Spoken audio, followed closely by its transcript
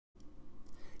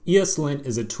ESLint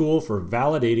is a tool for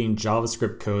validating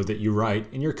JavaScript code that you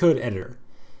write in your code editor.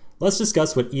 Let's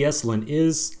discuss what ESLint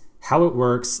is, how it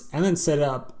works, and then set it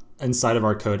up inside of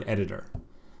our code editor.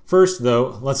 First,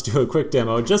 though, let's do a quick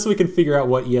demo just so we can figure out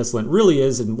what ESLint really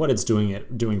is and what it's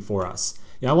doing for us.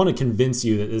 I want to convince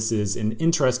you that this is an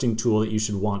interesting tool that you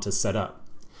should want to set up.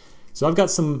 So I've got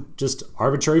some just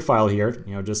arbitrary file here,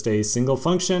 just a single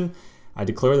function. I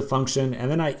declare the function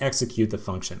and then I execute the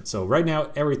function. So right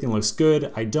now everything looks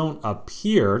good. I don't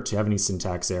appear to have any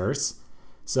syntax errors.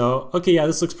 So okay, yeah,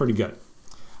 this looks pretty good.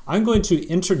 I'm going to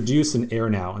introduce an error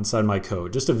now inside my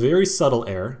code, just a very subtle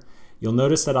error. You'll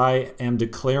notice that I am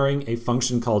declaring a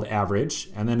function called average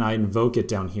and then I invoke it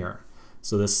down here.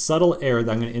 So the subtle error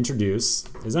that I'm going to introduce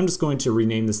is I'm just going to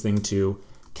rename this thing to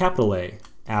capital A,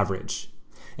 average.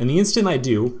 And the instant I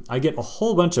do, I get a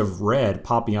whole bunch of red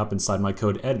popping up inside my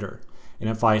code editor. And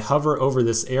if I hover over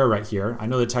this error right here, I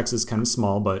know the text is kind of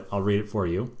small, but I'll read it for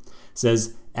you. It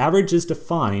says, average is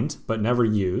defined, but never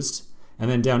used. And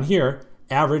then down here,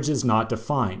 average is not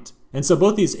defined. And so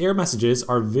both these error messages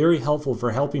are very helpful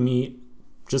for helping me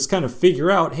just kind of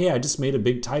figure out, hey, I just made a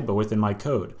big typo within my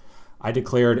code. I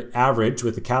declared average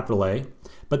with a capital A,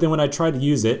 but then when I try to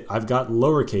use it, I've got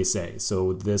lowercase a.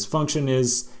 So this function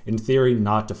is, in theory,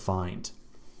 not defined.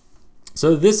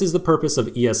 So this is the purpose of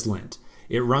ESLint.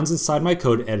 It runs inside my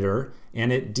code editor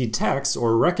and it detects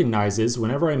or recognizes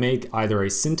whenever I make either a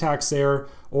syntax error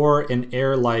or an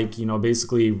error like,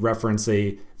 basically reference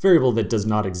a variable that does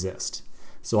not exist.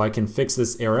 So I can fix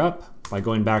this error up by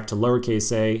going back to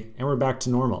lowercase a and we're back to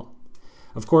normal.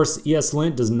 Of course,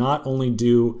 ESLint does not only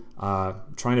do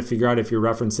trying to figure out if you're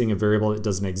referencing a variable that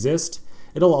doesn't exist,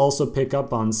 it'll also pick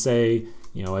up on, say,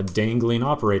 a dangling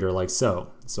operator like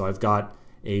so. So I've got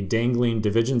a dangling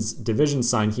division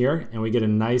sign here, and we get a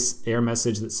nice error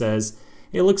message that says,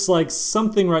 it looks like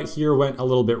something right here went a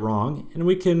little bit wrong, and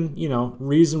we can,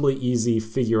 reasonably easy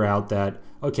figure out that,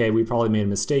 okay, we probably made a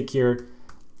mistake here.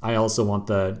 I also want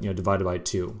the, divided by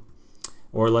 2.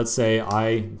 Or let's say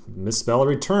I misspell a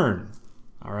return.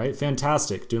 All right,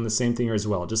 fantastic. Doing the same thing here as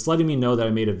well. Just letting me know that I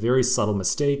made a very subtle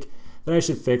mistake that I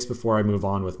should fix before I move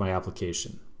on with my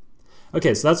application.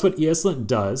 Okay, so that's what ESLint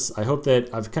does. I hope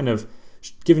that I've kind of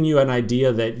given you an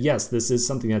idea that yes, this is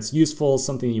something that's useful,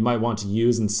 something you might want to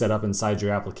use and set up inside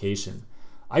your application.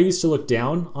 I used to look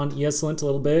down on ESLint a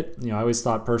little bit. I always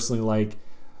thought personally like,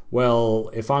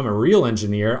 well, if I'm a real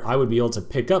engineer, I would be able to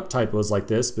pick up typos like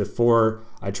this before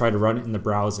I try to run it in the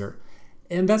browser.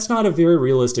 And that's not a very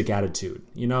realistic attitude,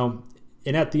 And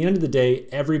at the end of the day,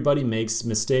 everybody makes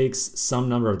mistakes some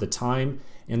number of the time.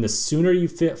 And the sooner you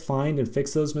find and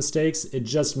fix those mistakes, it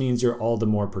just means you're all the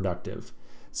more productive.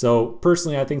 So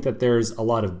personally, I think that there's a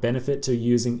lot of benefit to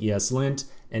using ESLint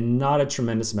and not a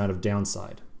tremendous amount of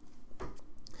downside.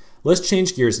 Let's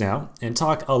change gears now and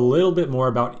talk a little bit more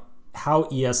about how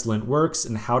ESLint works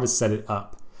and how to set it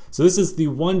up. So this is the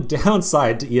one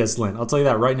downside to ESLint. I'll tell you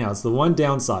that right now. It's the one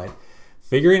downside.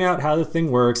 Figuring out how the thing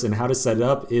works and how to set it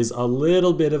up is a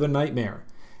little bit of a nightmare.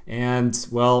 And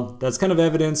well, that's kind of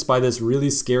evidenced by this really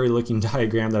scary looking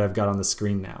diagram that I've got on the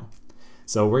screen now.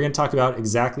 So we're going to talk about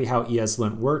exactly how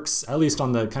ESLint works, at least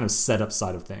on the kind of setup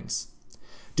side of things.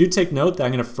 Do take note that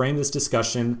I'm going to frame this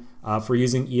discussion for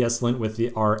using ESLint with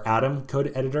our Atom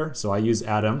code editor. So I use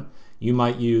Atom. You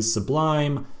might use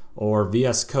Sublime or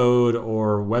VS Code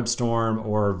or WebStorm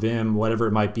or Vim, whatever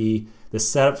it might be. The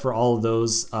setup for all of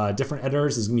those different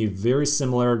editors is going to be very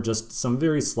similar, just some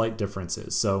very slight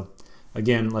differences. So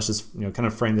again, let's just kind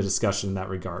of frame the discussion in that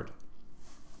regard.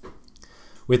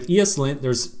 With ESLint,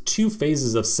 there's two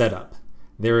phases of setup.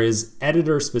 There is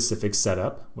editor-specific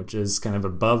setup, which is kind of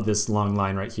above this long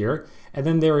line right here, and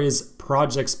then there is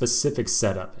project-specific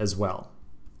setup as well.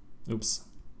 Oops.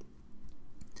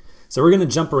 So we're going to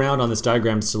jump around on this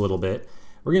diagram just a little bit.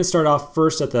 We're going to start off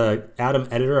first at the Atom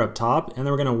editor up top, and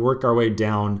then we're going to work our way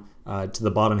down to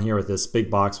the bottom here with this big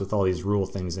box with all these rule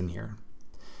things in here.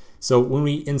 So when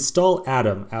we install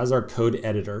Atom as our code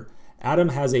editor, Atom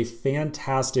has a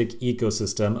fantastic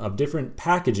ecosystem of different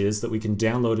packages that we can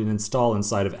download and install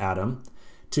inside of Atom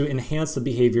to enhance the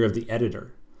behavior of the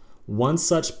editor. One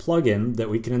such plugin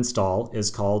that we can install is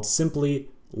called simply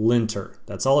Linter.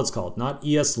 That's all it's called, not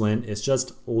ESLint, it's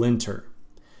just Linter.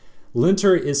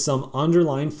 Linter is some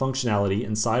underlying functionality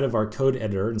inside of our code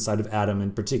editor, inside of Atom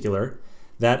in particular,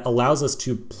 that allows us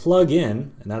to plug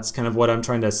in, and that's kind of what I'm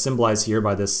trying to symbolize here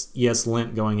by this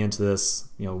ESLint going into this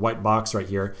white box right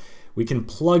here. We can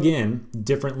plug in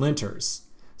different linters.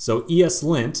 So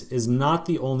ESLint is not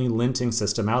the only linting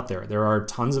system out there. There are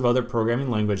tons of other programming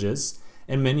languages,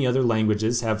 and many other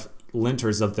languages have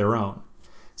linters of their own.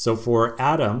 So for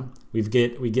Atom, we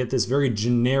get this very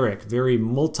generic, very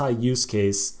multi-use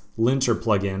case linter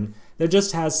plugin that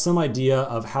just has some idea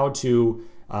of how to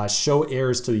show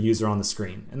errors to the user on the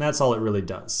screen, and that's all it really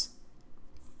does.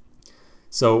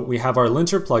 So we have our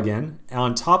linter plugin, and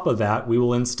on top of that we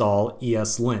will install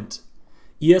ESLint.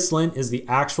 ESLint is the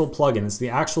actual plugin, it's the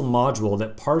actual module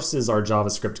that parses our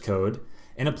JavaScript code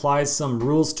and applies some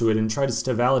rules to it and tries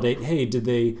to validate, hey, did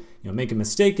they make a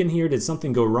mistake in here? Did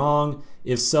something go wrong?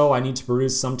 If so, I need to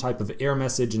produce some type of error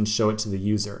message and show it to the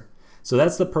user. So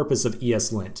that's the purpose of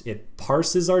ESLint. It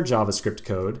parses our JavaScript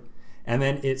code and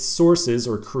then it sources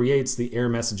or creates the error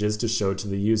messages to show to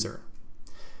the user.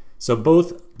 So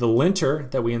both the linter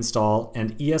that we install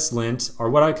and ESLint are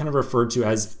what I kind of refer to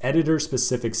as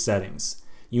editor-specific settings.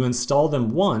 You install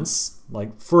them once,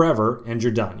 like forever, and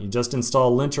you're done. You just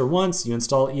install linter once, you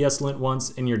install ESLint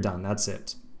once, and you're done. That's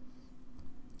it.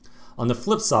 On the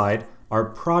flip side are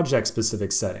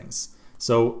project-specific settings.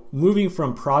 So moving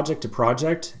from project to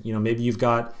project, maybe you've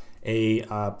got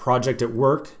a project at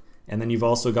work, and then you've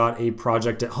also got a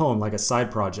project at home, like a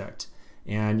side project.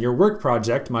 And your work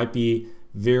project might be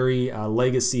very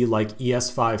legacy, like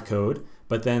ES5 code,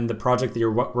 but then the project that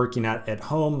you're working at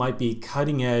home might be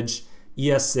cutting edge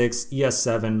ES6,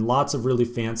 ES7, lots of really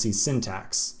fancy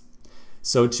syntax.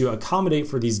 So to accommodate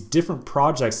for these different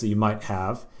projects that you might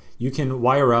have, you can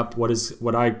wire up what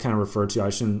I kind of refer to, I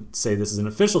shouldn't say this is an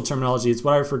official terminology, it's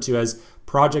what I refer to as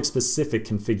project-specific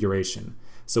configuration.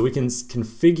 So we can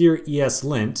configure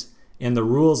ESLint and the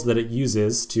rules that it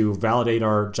uses to validate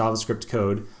our JavaScript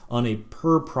code on a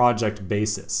per project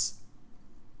basis.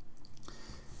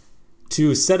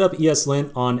 To set up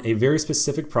ESLint on a very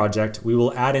specific project, we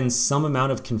will add in some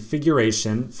amount of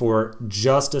configuration for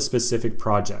just a specific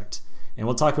project. And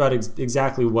we'll talk about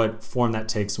exactly what form that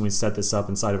takes when we set this up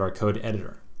inside of our code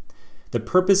editor. The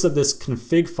purpose of this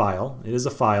config file, it is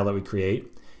a file that we create,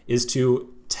 is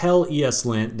to tell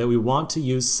ESLint that we want to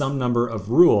use some number of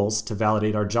rules to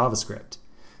validate our JavaScript.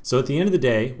 So at the end of the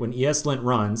day, when ESLint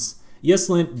runs,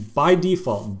 ESLint by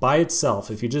default, by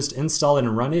itself, if you just install it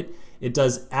and run it, it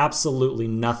does absolutely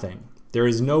nothing. There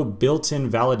is no built-in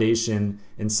validation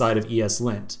inside of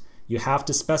ESLint. You have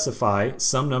to specify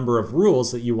some number of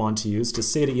rules that you want to use to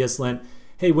say to ESLint,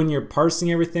 hey, when you're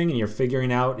parsing everything and you're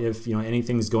figuring out if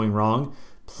anything's going wrong,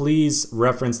 please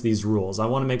reference these rules. I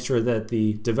want to make sure that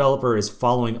the developer is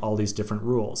following all these different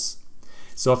rules.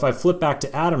 So if I flip back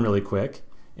to Adam really quick,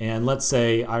 and let's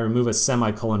say I remove a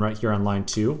semicolon right here on line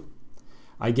 2,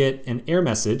 I get an error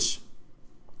message.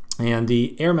 And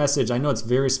the error message, I know it's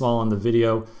very small on the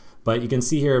video, but you can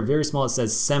see here very small, it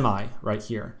says semi right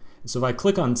here. So if I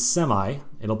click on semi,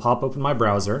 it'll pop open my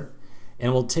browser and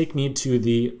it will take me to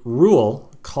the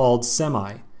rule called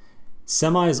semi.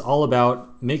 Semi is all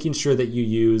about making sure that you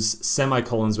use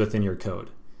semicolons within your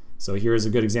code. So here's a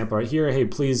good example right here. Hey,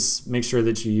 please make sure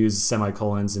that you use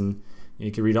semicolons, and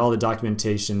you can read all the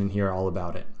documentation and hear all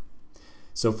about it.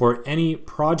 So for any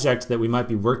project that we might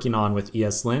be working on with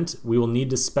ESLint, we will need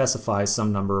to specify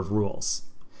some number of rules.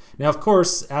 Now, of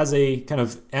course, as a kind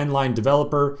of end-line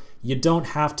developer, you don't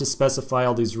have to specify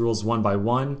all these rules one by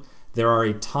one. There are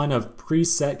a ton of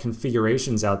preset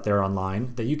configurations out there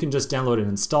online that you can just download and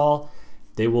install.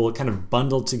 They will kind of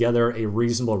bundle together a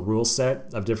reasonable rule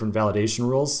set of different validation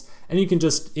rules, and you can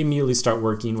just immediately start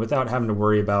working without having to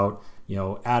worry about,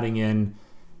 adding in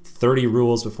 30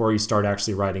 rules before you start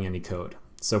actually writing any code.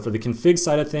 So for the config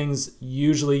side of things,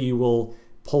 usually you will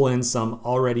pull in some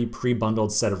already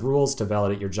pre-bundled set of rules to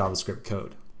validate your JavaScript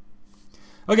code.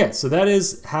 Okay, so that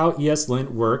is how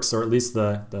ESLint works, or at least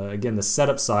the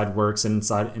setup side works in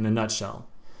a nutshell.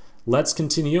 Let's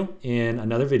continue in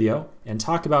another video and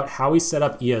talk about how we set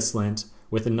up ESLint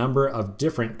with a number of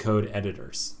different code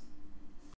editors.